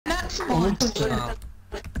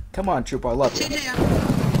Come on, Trooper, I love you.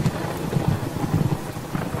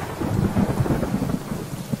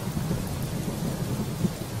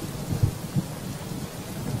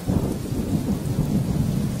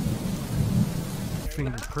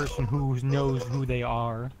 The person who knows who they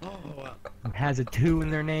are has a 2 in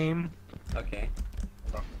their name. Okay.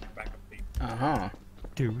 Uh-huh.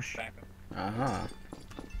 Douche. Uh-huh.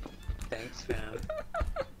 Thanks, fam.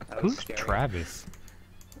 Who's Travis?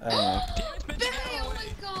 I don't know. Oh my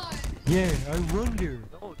god! Yeah, I wonder.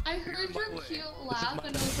 I heard your cute laugh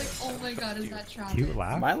and I was like, oh my god, is that Travis? Cute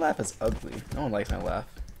laugh? My laugh is ugly. No one likes my laugh.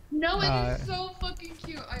 No, it is so fucking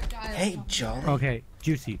cute. I died. Hey, Jolly. Okay,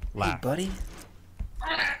 Juicy, laugh. Hey, buddy.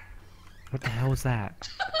 What the hell was that?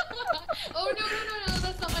 Oh no,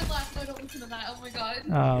 that's not my laugh. No, don't listen to that. Oh my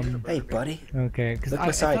god. Hey, buddy. Okay, because Look I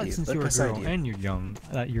beside thought you. since Look you're a beside girl you. and you're young,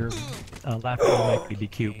 that your laughter might be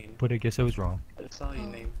cute, but I guess I was wrong. I saw your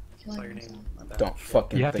name. I saw your name. My bad. Don't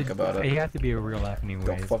fucking You have think to, about it. You have to be a real laugh anyways,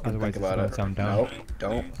 Don't fucking otherwise think about it's it. gonna sound dumb.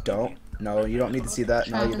 No, don't. No, you don't need to see that.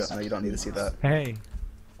 No, you don't. No, you don't need to see that. Hey,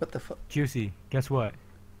 What the fuck? Juicy, guess what?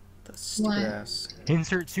 The stupid ass.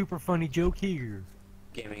 Insert super funny joke here.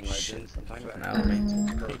 Gaming legends. I'm talking about Now,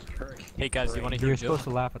 mate. Hey guys, you want to hear You're a supposed joke?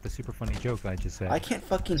 to laugh at the super funny joke I just said. I can't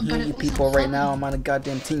fucking hear you people right now. I'm on a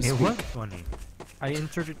goddamn team It speak. was funny. I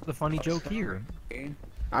inserted the funny joke here.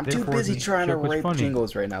 I'm too Therefore, busy the trying to joke was rape funny.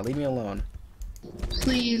 jingles right now. Leave me alone.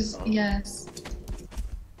 Please, yes.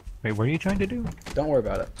 Wait, what are you trying to do? Don't worry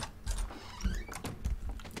about it.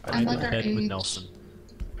 I'm like our Bed with age. Nelson.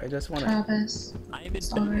 I just want to. Travis. I am in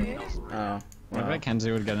Sorry. bed with Nelson. Oh. I Well, bet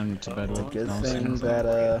Kenzie would get him to bed it's a with good Nelson. thing that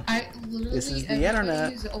I literally This is the everybody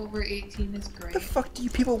internet. who's over 18 is What great. the fuck do you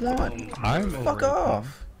people want? I'm Fuck over 18.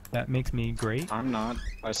 off! That makes me great. I'm not.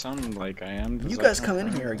 I sound like I am. Does You that guys count come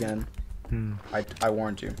in for here anything? again. I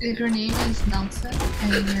warned you. If your name is Nelson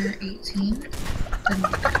and you're 18,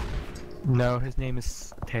 then No, his name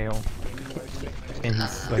is Tail. And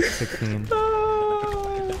he's like 16.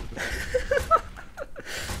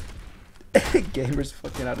 Gamer's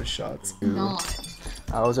fucking out of shots. not.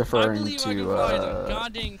 I was I referring believe I can find a to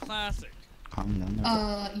goddamn classic.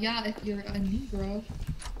 Yeah, if you're a Negro.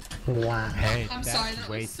 Hey, I'm that's sorry, that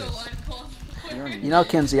was so racist. uncalled for. You know,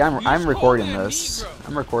 Kinsey, I'm recording called me a this. Negro.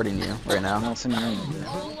 I'm recording you right now. Nelson, you're in there.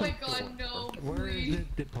 Oh my god, no, Where is please.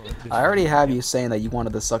 it? I already have you saying that you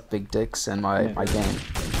wanted to suck big dicks in my game.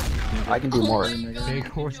 I can do Oh more. my god, Big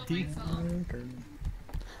horse teeth.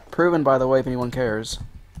 Proven, by the way, if anyone cares.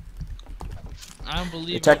 I don't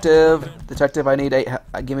believe Detective, I need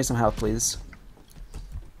give me some health, please.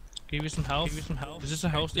 Give you some health. Is this a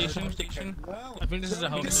health station? I think this is a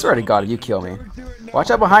health I station. swear to God, if you kill me.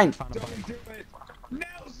 Watch out behind.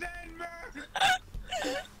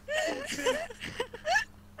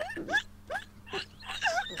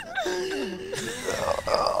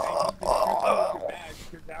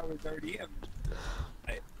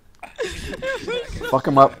 Fuck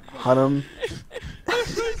him up, hunt him.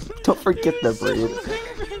 Don't forget the breed.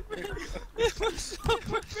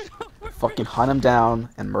 Fucking hunt him down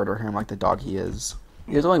and murder him like the dog he is.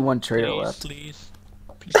 There's only one traitor left. Please.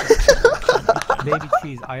 Baby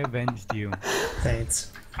cheese, I avenged you.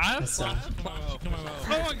 Thanks. I'm fine. Oh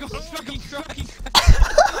my god, fucking trucking.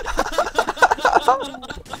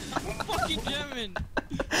 Fucking German.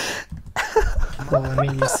 Well, I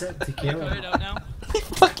mean, you said to kill Cut it him. out now.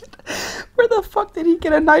 Where the fuck did he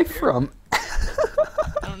get a knife from? I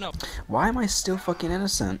don't know. Why am I still fucking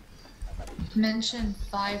innocent? Mention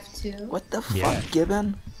 5-2. What the fuck, Yeah.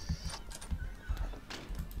 Gibbon?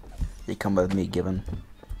 You come with me, Gibbon.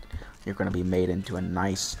 You're gonna be made into a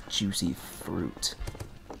nice, juicy fruit.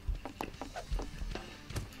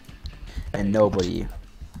 And nobody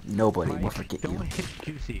will forget Don't you. hit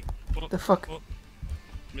Juicy. The fuck?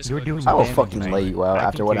 You were doing I will damage, fucking man. lay you out I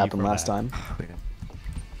after can what kill you happened for last that. time.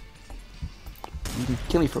 You can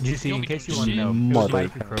kill me for Juicy, in case you want to you know, mother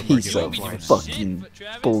it was my piece preferred of giveaway. fucking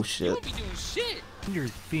bullshit. You won't be doing shit. You're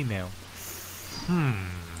female.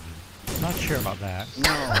 Not sure about that.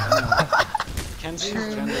 Kenzie's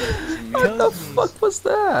True. gender is a What the Tells me fuck was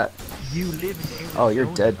that? You live in Oh, you're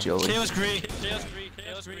Arizona, dead, Joey. Chaos Green. Chaos Green.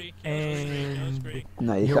 Chaos Green. And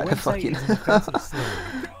No, you your gotta website fucking is an offensive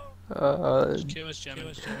slur. Chaos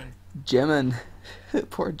Gemini. Jimin.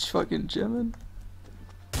 Poor fucking Jimin.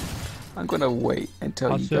 I'm gonna wait until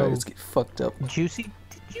you Also- guys get fucked up. Juicy,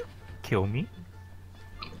 did you kill me?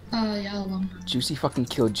 Yeah, I'll Juicy fucking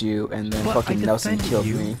killed you, and then But fucking I Nelson defended killed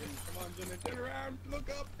you. me.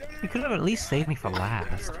 You could have at least saved me for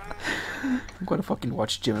last. I'm gonna fucking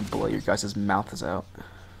watch Jimin blow your guys' mouths out.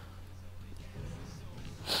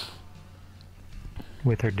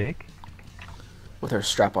 With her dick? With her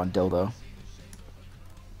strap-on dildo.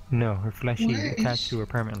 No, her fleshy Where is attached she? to her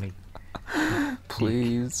permanently.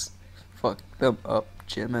 Please. Fuck them up,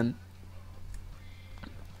 Jimin.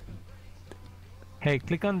 Hey,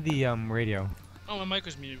 click on the radio. Oh, my mic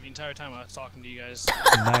was muted the entire time I was talking to you guys.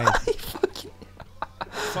 Nice.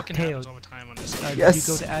 Fucking Tails. happens all the time on this. Yes. Did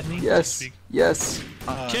you go to add me? Yes. Yes.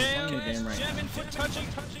 I'm playing the game right now. Seven foot touching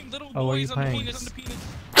little Oh, what are you boys on the playing? penis, on the penis.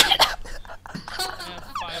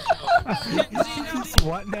 I have 5 health.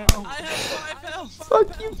 What now? I have 5 health.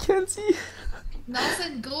 Fuck you, Kenzie.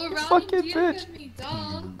 Nelson, go around Fucking and deal bitch. with me,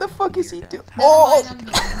 dog. The fuck is he doing? Never mind, Oh!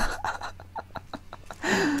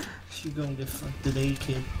 I'm good. She gonna get fucked today,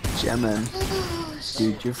 kid. Jimin. Oh,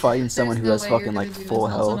 Dude, you're fighting someone who There's has no way fucking you're like gonna do full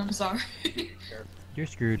this, Nelson, health. I'm sorry. You're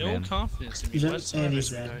screwed, No man. confidence in me. Yep, What's and he's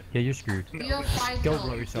the dead. Yeah, you're screwed. You have 5 Go health.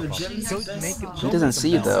 blow yourself Yo, up. Jim's Go best make, song. go He doesn't make a see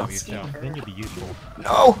you, bell though. of yourself, then you'll be useful.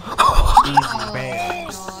 No! Easy. Bam.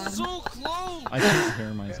 God. So close. I can't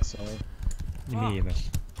hear myself. Me either.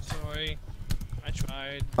 Sorry. I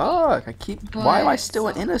tried. Fuck, I keep. Why am I still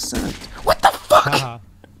an innocent? What the fuck? Haha.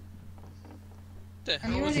 The Are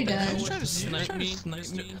you hell was already that? dead? Try to snipe me.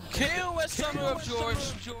 KOS Summer of George.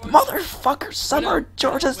 Motherfucker, Summer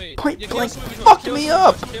George's Wait, point yeah, blank KO Summer George, fucked KO me Summer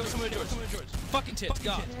up! George, KO Summer George. Fucking tits.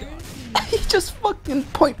 God. He just fucking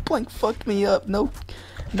point blank fucked me up. No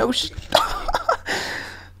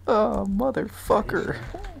Oh, motherfucker.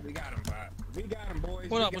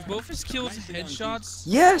 What up? Was both his kills headshots?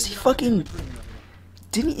 Yes, he fucking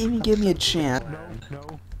didn't even give me a chance.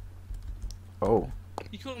 No. Oh.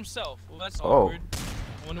 He killed himself. Well, that's Oh. awkward.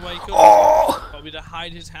 I wonder why he killed himself. Oh! Probably to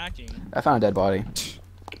hide his hacking. I found a dead body.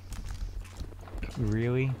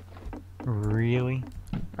 Really? Really?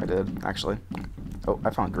 I did, actually. Oh, I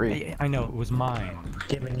found Gree. I know, it was mine.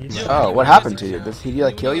 Giving you Oh, what happened to you? Did he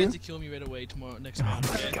like kill He you? has to kill me right away tomorrow, next Oh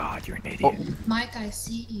month. my god, you're an idiot. Oh. Mike, I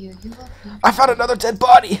see you. You look beautiful. I found another dead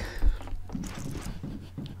body!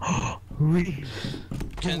 Really?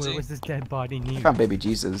 Kenzie. Where was this dead body I near? found baby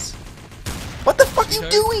Jesus. What the fuck are you Okay.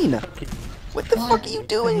 doing? What the What? fuck are you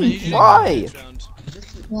doing? Usually Why? this round.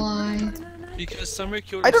 Why? Because Summer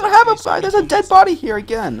killed I don't himself have based on a. There's a killing dead himself. body here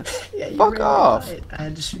again. Yeah, you Fuck ran off. right. I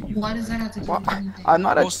had to shoot you. Why does that have to do Why? with anything? I'm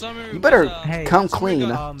not a. Well, Summer You better was, Hey, come Summer clean.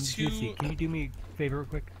 got Juicy, two- can you do me a favor real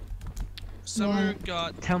quick? Summer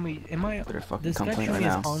got. Tell me, am I... Better fucking Does come that clean show right me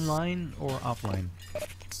as now. online or offline?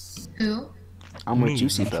 Who? I'm with Me,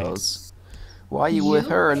 Juicy okay. Bells. Why are you with You?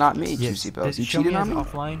 her and not me, Yes, Juicy Bells? does You it show me cheating as on me?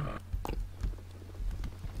 offline?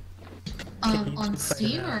 On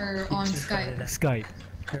Steam or on Skype? Skype.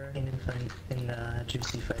 Her and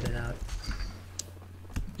Juicy fight it out.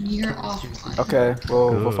 You're offline. Okay,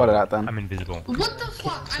 we'll Good. fight it out then. I'm invisible. What the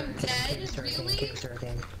fuck? I'm dead? Really?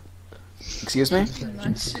 Excuse me?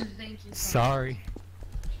 Mention, thank you. Sorry.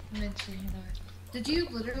 Mention that. Did you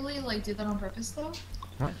literally like do that on purpose though?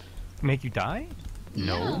 Make you die?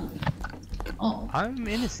 No. Yeah. Oh. I'm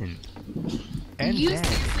innocent. And You dead.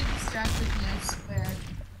 seriously distracted me, I swear.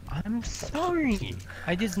 I'm sorry.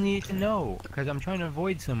 I just need to know because I'm trying to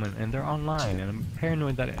avoid someone and they're online and I'm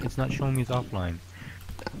paranoid that it's not showing me as offline.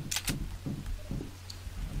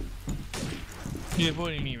 You're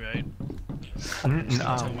avoiding me, right?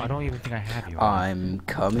 No, I don't even think I have you. I'm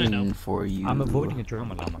I coming know. for you. I'm avoiding a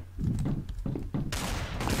drama llama.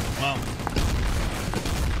 Wow.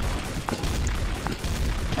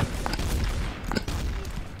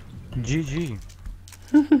 GG.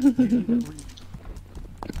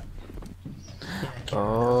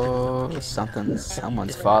 Oh,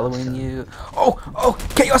 someone's following you. Oh,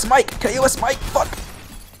 KOS Mike, fuck.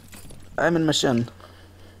 I'm in mission.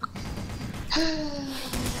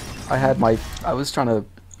 I was trying to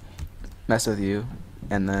mess with you,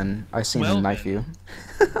 and then I seen Well him knife then. you.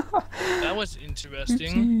 That was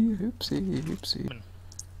interesting. Oopsie.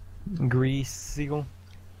 Grease Seagull.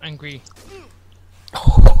 Angry.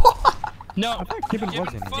 No. I thought Kibben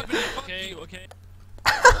wasn't. Okay.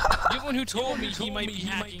 You're the one who told me he might be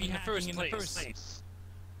hacking in the first place.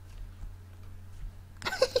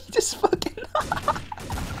 He just fucking.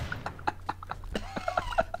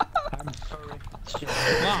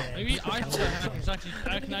 Wow, maybe I can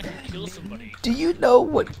actually kill somebody. Do you know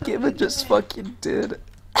what Gibbon just fucking did?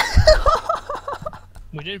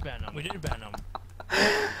 We did ban him.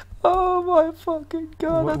 Oh my fucking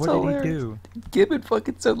god, that's what hilarious. did he do? Gibbon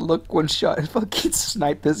fucking said, "Look, one shot," and fucking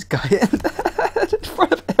sniped this guy in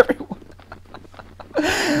front of everyone.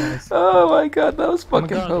 Oh my god, that was fucking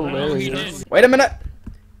God, hilarious. he Wait a minute!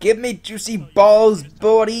 Give me Juicy Balls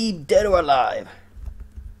body, dead or alive.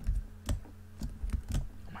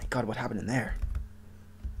 Oh my god, what happened in there?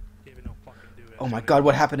 Oh my god,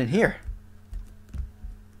 what happened in here?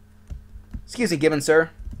 Excuse me, Gibbon, sir.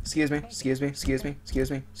 Excuse me. Excuse me. Excuse me.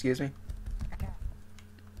 Excuse me. Excuse me.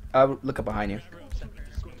 Look up behind you.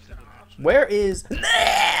 Where is?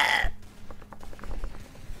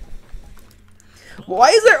 Why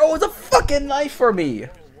is there always a fucking knife for me?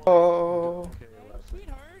 Oh.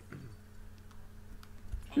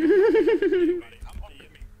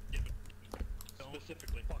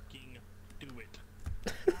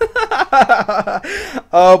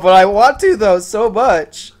 Oh, but I want to though so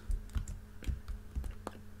much.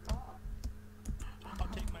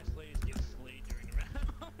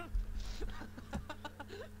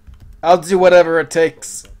 I'll do whatever it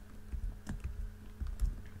takes.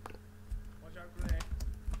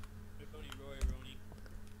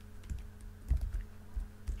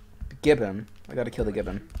 Gibbon. I gotta kill the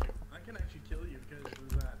gibbon. I can actually kill you because of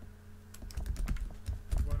that.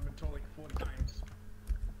 What I've been told like 40 times.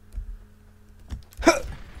 Sorry.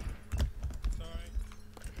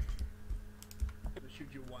 I'm gonna shoot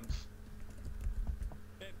you once.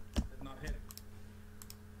 Hit. Did not hit.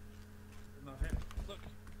 Did not hit. Look.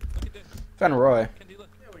 Look at this. Found Roy. Can you look?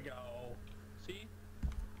 There we go. See?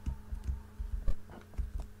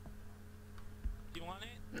 Do you want it?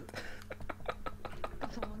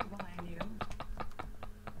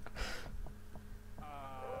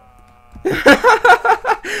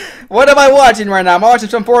 What am I watching right now? I'm watching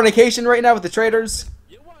some fornication right now with the traders.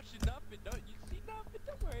 You're watching nothing, don't you see nothing?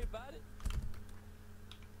 Don't worry about it.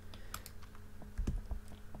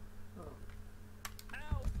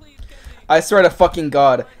 Ow, please get me. I swear to fucking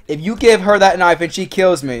God, if you give her that knife and she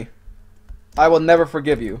kills me, I will never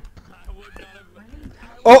forgive you. I would not have.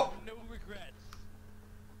 Oh! No regrets.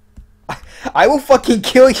 I will fucking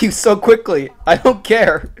kill you so quickly. I don't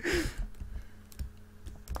care.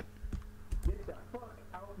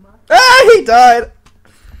 Ah, he died.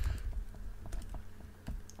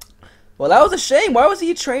 Well, that was a shame. Why was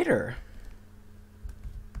he a traitor?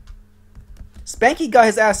 Spanky got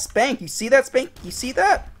his ass spanked. You see that, Spank? You see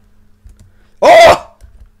that? Oh!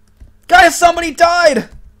 Guys, somebody died!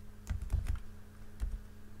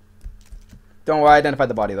 Don't worry, I identified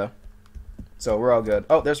the body, though. So, we're all good.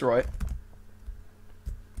 Oh, there's Roy.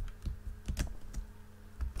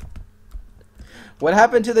 What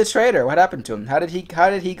happened to the traitor? What happened to him? How did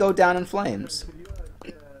he go down in flames? Could you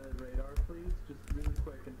radar, please? Just really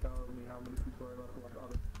quick and tell me how many people are left on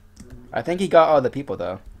other. I think he got all the people,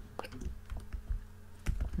 though.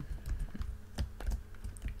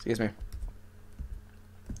 Excuse me.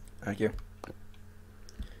 Thank you.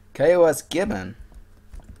 KOS Gibbon.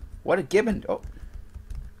 What did Gibbon? Oh.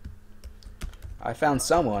 I found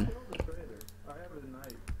someone. I have a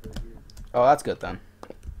knife right here. Oh, that's good then.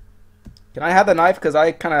 Can I have the knife? Because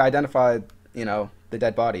I kind of identified, you know, the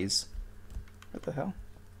dead bodies. What the hell?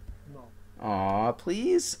 No. Aw,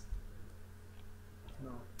 please?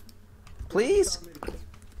 No. Please?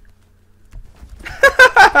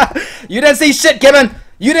 You didn't see shit, Gibbon!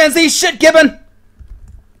 You didn't see shit, Gibbon!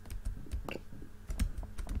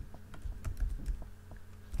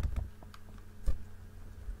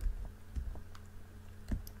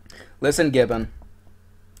 Listen, Gibbon.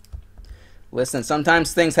 Listen,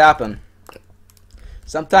 sometimes things happen.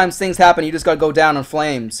 Sometimes things happen, you just gotta go down in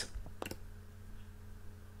flames.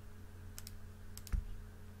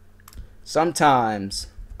 Sometimes.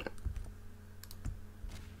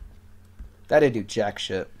 That didn't do jack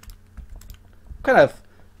shit. What kind of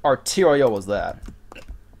arterial was that?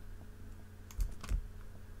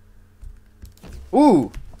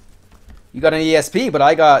 Ooh! You got an ESP, but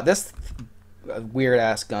I got this weird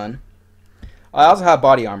ass gun. I also have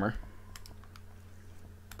body armor.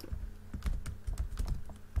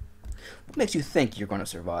 What makes you think you're going to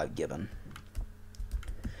survive, Gibbon?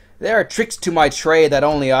 There are tricks to my trade that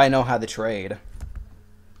only I know how to trade.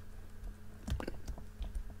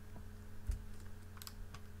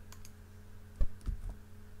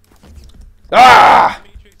 Ah!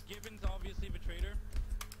 Gibbon's obviously the traitor.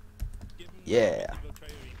 Yeah.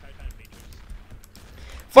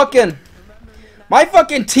 Fucking... My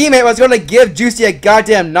fucking teammate was going to give Juicy a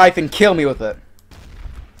goddamn knife and kill me with it.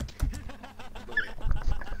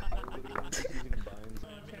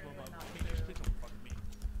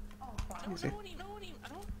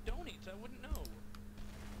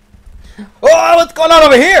 Oh, what's going on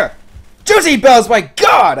over here? Juicy bells, my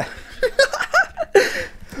god!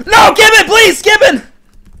 No, Gibbon, please, Gibbon!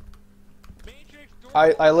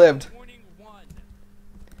 I lived.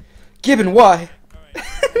 Gibbon, why?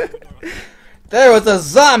 There was a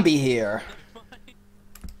zombie here.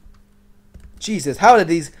 Jesus, how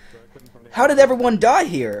did everyone die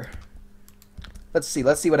here? Let's see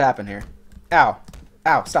what happened here. Ow.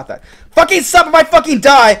 Ow, stop that. Fucking stop if I fucking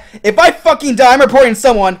die! If I fucking die, I'm reporting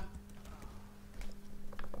someone.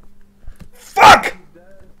 Fuck!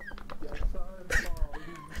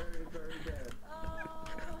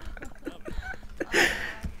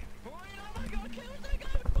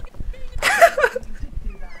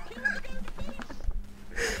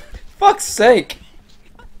 Fuck's sake!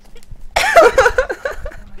 What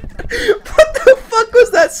the fuck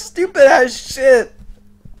was that stupid ass shit?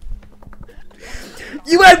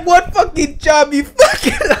 You had one fucking job, you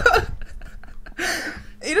fucking.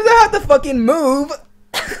 He doesn't have to fucking move.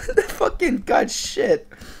 The fucking god shit.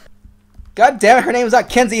 God damn it, her name is not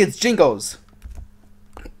Kenzie, it's Jingles.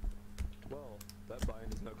 Well, that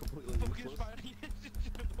bind is now completely useless.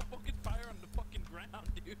 Fucking fire on the fucking ground,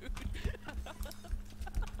 dude.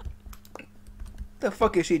 The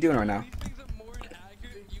fuck is she doing right now? These things are more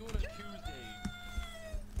inaccurate than you on a Tuesday.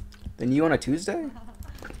 Then you on a Tuesday?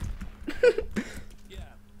 Yeah,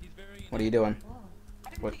 he's very. What are you doing?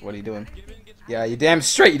 What are you doing? Yeah, you damn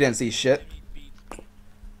straight you didn't see shit.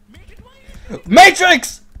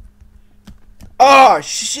 Matrix! Oh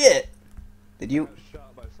shit! Did I you? was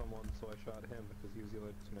shot by someone, so I shot him because he was the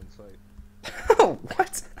only person in sight. Oh,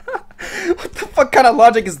 what? What the fuck kind of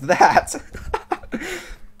logic is that? But,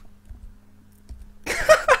 I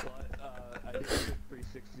did a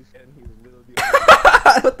 360 scan, he was literally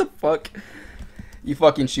What the fuck? You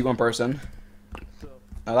fucking shoot one person. so,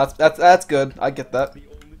 Oh, that's good. I get that. the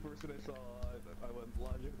only person I saw alive, I went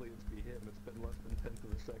logically it'd be him. It's been less than 10th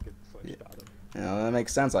of a second, so I shot him. Yeah, that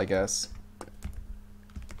makes sense, I guess.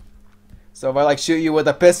 So if I like shoot you with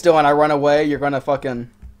a pistol and I run away, you're gonna fucking.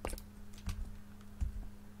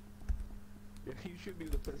 If you shoot me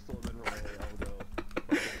with a pistol and then run away, I'll go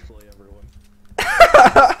fucking slay everyone.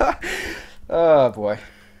 Oh boy.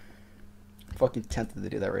 I'm fucking tempted to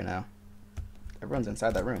do that right now. Everyone's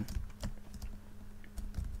inside that room.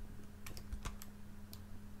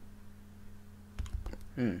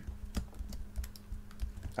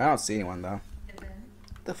 I don't see anyone though.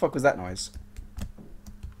 What the fuck was that noise?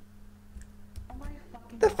 What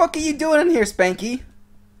the fuck are you doing in here, Spanky?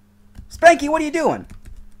 Spanky, what are you doing?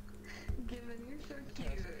 Given, you're so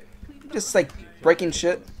cute. Just like breaking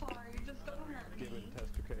shit. Sorry, just don't hurt me. Gibbon, test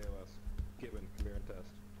your KOS. Gibbon, come here and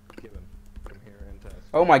test. Gibbon, come here and test.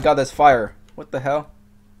 Oh my god, there's fire. What the hell?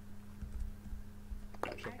 I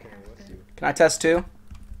shall KOS you. Can I test too?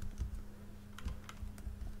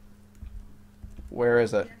 Where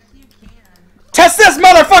is it? Yes, you can. Test this,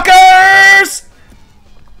 motherfuckers!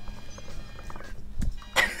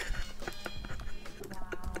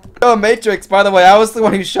 Oh, Matrix, by the way, I was the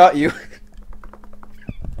one who shot you.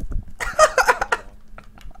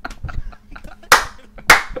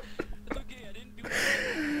 It's okay, I didn't do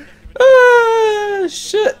anything. Ah,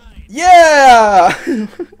 shit. Yeah!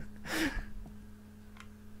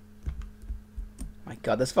 My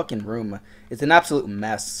god, this fucking room is an absolute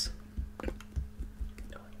mess.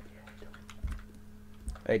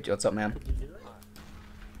 Hey, Joe, what's up, man?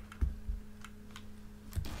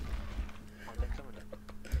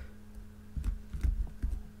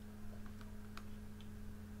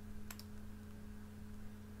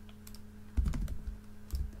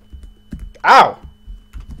 Ow!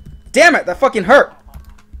 Damn it, that fucking hurt!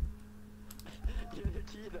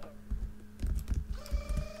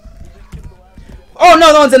 Oh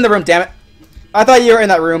no, no one's in the room, damn it! I thought you were in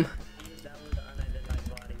that room.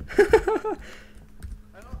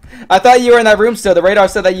 I thought you were in that room still. The radar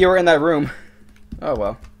said that you were in that room. Oh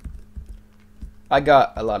well. I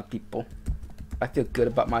got a lot of people. I feel good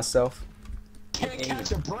about myself. Can't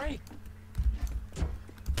catch a break.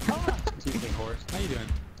 Excuse me, horse. How you doing?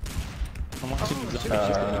 I'm watching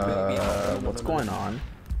zombies. What's going on?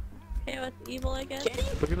 Hey, what's evil, I guess?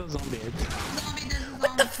 Look at those zombie eggs.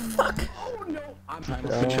 What the fuck? Oh no! I'm Trying to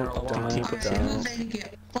Don't, switch our don't, team. Alright, who's ready to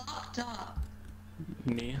get fucked up?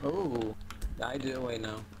 Me. Oh, I do. Wait,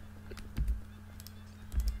 no.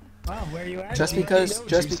 Wow, where are you at? Just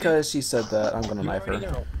because she said that, I'm gonna knife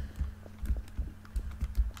her.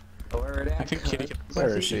 Where it I at? think Kitty.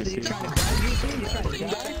 Where is she? Yes,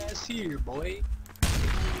 here, boy.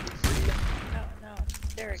 No,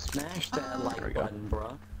 Derek. Smash that like There we go. button,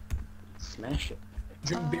 bruh. Smash it.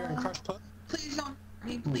 Drink beer and crush puff? Please don't hurt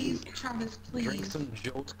me, please, Travis, Drink please. some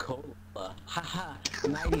Jolt Cola. Haha.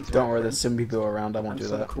 90s Don't worry, there's reference. some people around. I I'm won't do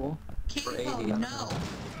so that. cool. Kilo, Brady. no.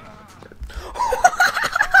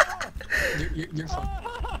 You're fine.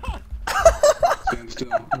 Stand still.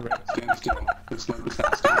 Stand still. Let's let this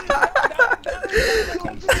out.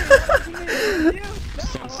 Stand still.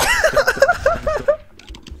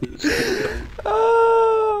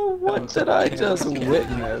 Oh, what did I just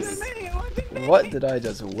witness? What did I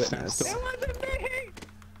just witness?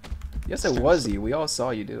 Yes, it was you. We all saw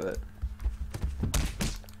you do it.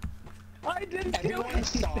 I didn't kill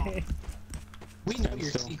anything. We know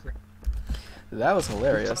your secret. That was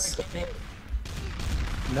hilarious.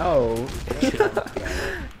 No.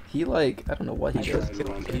 He like, I don't know what he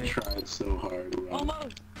did. He tried so hard.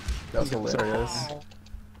 Almost. That was hilarious.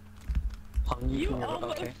 Hung You from your-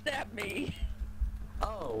 almost okay. stabbed me.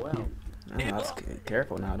 Oh, wow. Oh, that's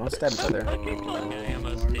careful now. Don't stab each other. I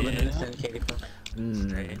almost did. Innocent, Katie.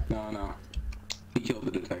 No. He killed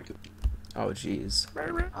the detective. Oh jeez.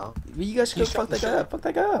 Oh. You guys should go fuck that guy up. Fuck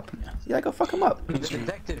that guy up. Yeah, go fuck him up. The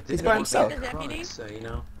detective He's didn't by even himself. get caught, so, you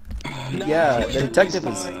know. Yeah, the detective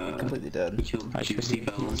is completely He dead. killed I Juicy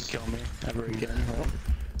couldn't he won't Bells. kill me ever again.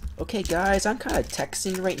 Okay, guys, I'm kind of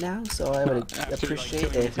texting right now, so I would After, like,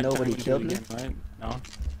 appreciate killing if me 10 nobody times, killed me. again, right? No.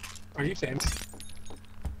 Are you famous?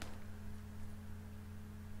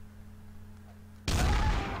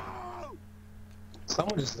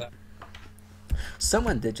 Someone just died.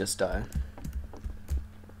 Someone did just die.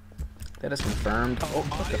 That is confirmed. Oh,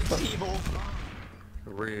 what the fuck?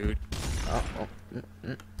 Rude. Oh, oh.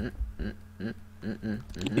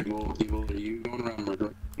 Evil, are you going around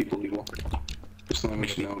murdering people evil? Just something we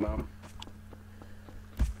should know about.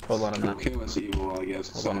 Hold on a minute. Okay, let's evil, I guess.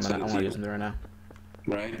 Hold on a minute. I want to do something right now.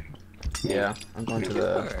 Right? Yeah, I'm going to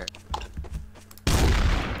the.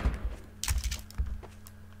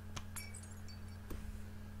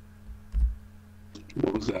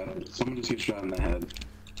 What was that? Someone just gets shot in the head.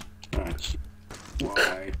 Alright.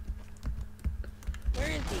 Why? Where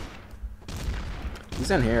is he?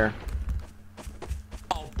 He's in here.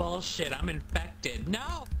 Oh bullshit! I'm infected.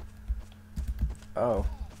 No. Oh.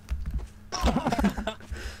 Fuck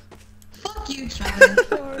you, Travis.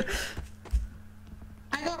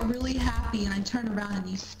 I got really happy and I turned around and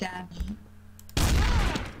you stabbed me.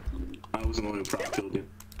 I was the one who probably killed you.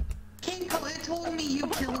 Kinko, it told me you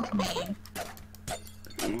killed me.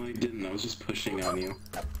 No, I didn't. I was just pushing on you.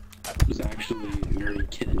 It was actually very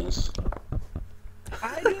kidness.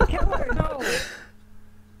 I didn't kill her, no!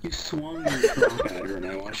 You swung your trunk at her and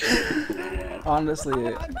I watched you blow up. Honestly,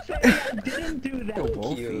 I'm saying I didn't do that.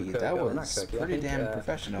 Wolfie, that was pretty damn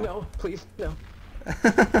professional. No, please, no.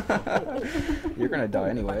 You're gonna die I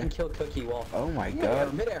anyway. can kill Cookie Wall. Oh my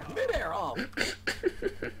god. Midair, oh.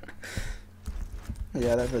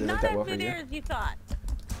 Yeah, that really worked Not out well as for you. midair as you thought.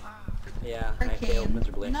 Yeah, I Okay. failed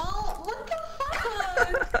miserably. No, what the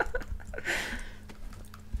fuck?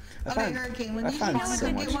 I Okay, find, Hurricane, when I you find spawn so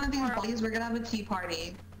to much. get one of these bodies, we're gonna have a tea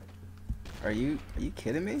party. Are you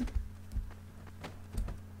kidding me?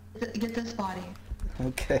 Get this body.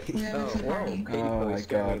 Okay. We have a tea party. Oh my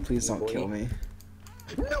god, please don't kill me.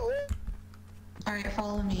 No! Alright,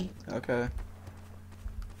 follow me. Okay.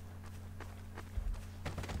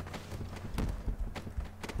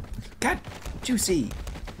 God, Juicy!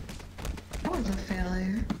 That was a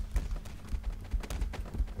failure.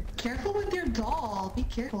 Careful with your doll. Be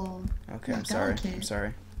careful. Okay, You're I'm sorry. delicate. I'm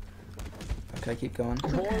sorry. Okay, keep going.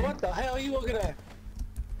 It's okay. What the hell are you looking at?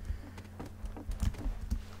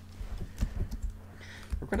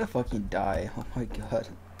 We're gonna fucking die. Oh my god.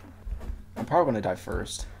 I'm probably gonna die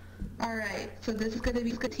first. Alright, so this is gonna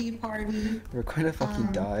be a tea party. We're gonna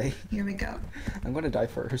fucking die. Here we go. I'm gonna die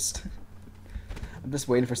first. I'm just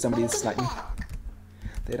waiting for somebody What to the snipe me. fuck?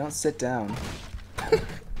 They don't sit down.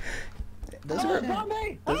 Those are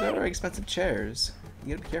very expensive chairs.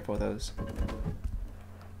 You gotta be careful with those.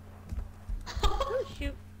 Oh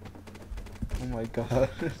shoot. Oh my god.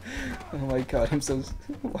 Oh my god, I'm so...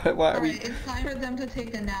 Why are we... Alright, it's time for them to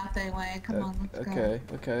take a nap anyway. Come on, let's go. Okay,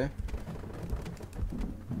 okay.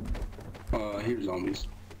 Here's zombies.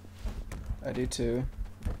 I do too.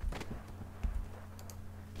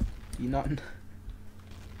 You not...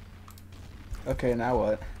 Okay, now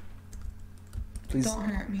what? Please... Don't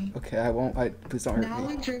hurt me. Okay, I won't. Please don't hurt Now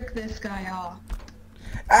me. we jerk this guy off.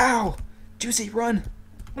 Ow! Juicy, run!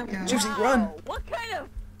 There we go. Juicy, Wow, run! What kind of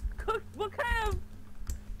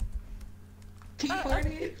Tea tea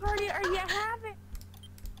party? party are you having?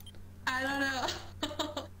 I don't know.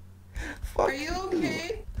 Fuck Are you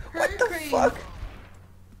okay? What the Hurricane. fuck?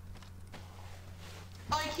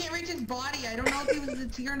 Oh, I can't reach his body. I don't know if he was a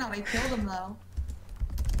tea or not. I killed him though.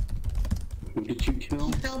 Who did you kill?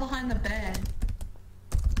 He fell behind the bed.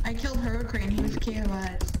 I killed Hurricane. He was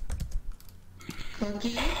KOS.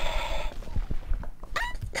 Cookie?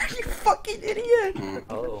 You fucking idiot!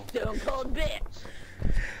 Oh. Stone cold bitch.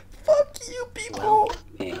 Fuck you people!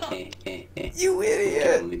 You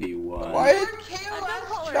idiot! Only do one. Why You're did...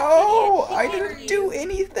 KOS. No! Idiot, I she didn't dare do you.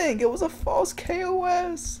 anything! It was a false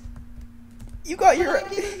KOS! You got your... I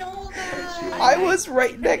didn't know that. I was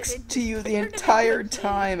right next to you the entire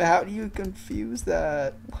time. How do you confuse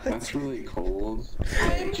that? What? That's really cold.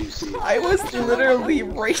 Hey, Juicy. I was literally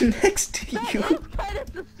right next to That you. is kind of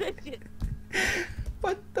suspicious.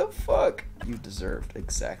 What the fuck? You deserved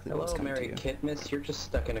exactly what was Hello, coming to Mary you. Kitmas. You're just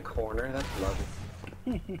stuck in a corner. That's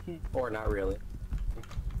lovely. Or not really.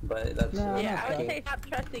 But that's. Yeah, I would say stop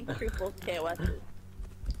trusting truthful KOSs.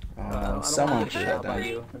 Oh I no, don't someone want to should shout have about done.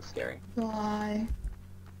 you. That's scary. Why?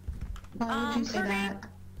 Why would you say that?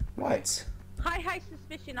 What? High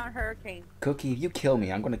suspicion on Hurricane. Cookie, if you kill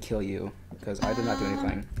me, I'm gonna kill you. Because I did not do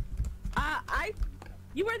anything.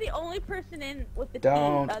 You were the only person in with the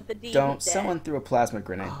Don't. D. The D Don't. who's dead. Someone threw a plasma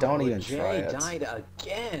grenade. Don't even Jay try it. died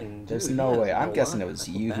again. There's Dude, no he way. has I'm no guessing luck. it was I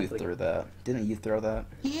feel you who badly. threw that. Didn't you throw that?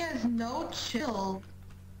 He has no chill.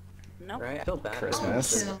 Nope. Right? I feel bad.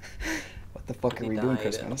 Christmas. chill. What the fuck are He we doing died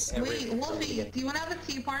Christmas? every Wait, Wolfie, beginning. do you want to have a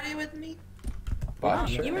tea party with me? Fine,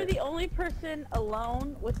 sure. You were the only person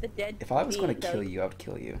alone with the dead. If I was D, gonna so- kill you, I would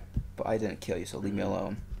kill you. But I didn't kill you, so leave me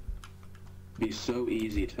alone. Be so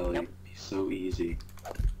easy, Telly. Nope. Be so easy.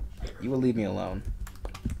 You will leave me alone.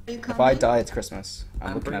 Are you If coming? I die, it's Christmas. I'm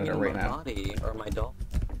I'm looking at it bringing right my now. body or my doll.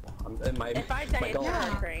 My If I die, my it's doll. Yeah.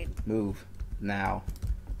 Hurricane. Move. Now.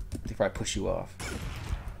 Before I push you off.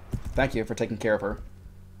 Thank you for taking care of her.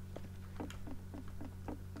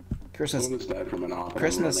 Christmas Someone died from an op.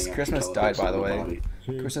 Christmas died, by the way.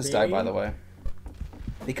 Christmas died, by the way.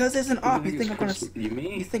 Because there's an op, you think I'm gonna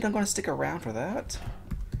you think I'm gonna stick around for that?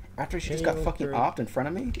 After she just got fucking opped in front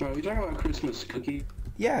of me? Are we talking about Christmas Cookie?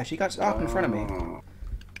 Yeah, she got opped in front of me. Oh.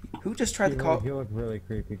 Who just tried to call? He looked really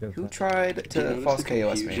creepy. Who tried Do you to notice false the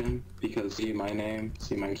KOS me? confusion? Because see my name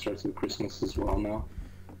starts with Christmas as well now.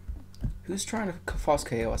 Who's trying to false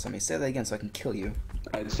KOS on me? Say that again so I can kill you.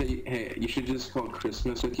 I'd say, hey, you should just call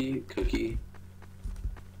Christmas Cookie.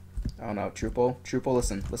 Oh no, Truple. Truple,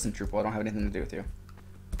 listen, Truple. I don't have anything to do with you.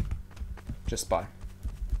 Just spy.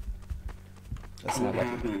 That's What not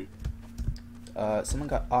lucky. happened? Someone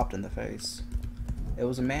got opped in the face. It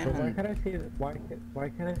was a man. But why can't I see? Why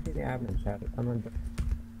can't I see the admin chat? I'm on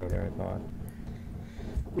there. I thought.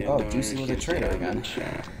 Yeah, Oh, don't Juicy was a understand traitor that again.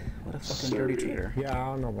 chat. What a fucking dirty Sorry. traitor. Yeah, I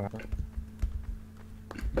don't know about it.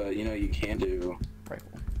 But you know you can do. Rifle.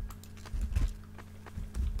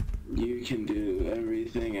 You can do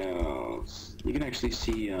everything else. You can actually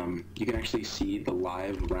see the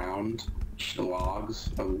live round logs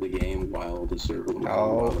of the game while the server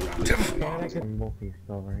while the round is going on. Panic and Wolfie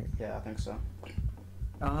still right. Yeah, I think so.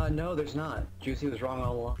 No, there's not. Juicy was wrong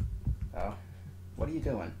all along. Oh. What are you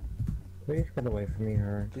doing? Please get away from me,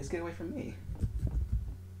 her. Please get away from me.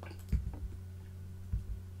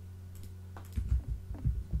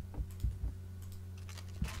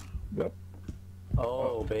 Yep.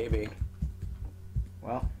 Oh, baby.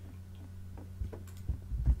 Well.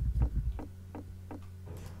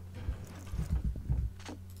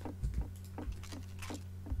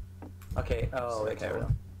 Okay. Oh, okay. Telly.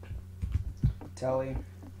 Telly.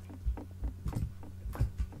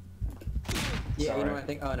 Yeah, you Sorry. know what I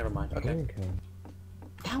think. Oh, never mind. Okay.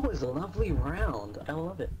 That was a lovely round. I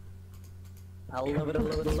love it. I love it. I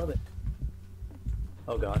love it. I love it.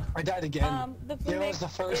 Oh God. I died again. The It was the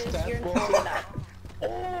first is death. you're not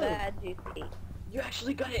bad, Juicy. You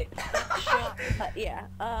actually got it. Yeah.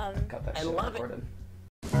 Got that I shit love it. recorded.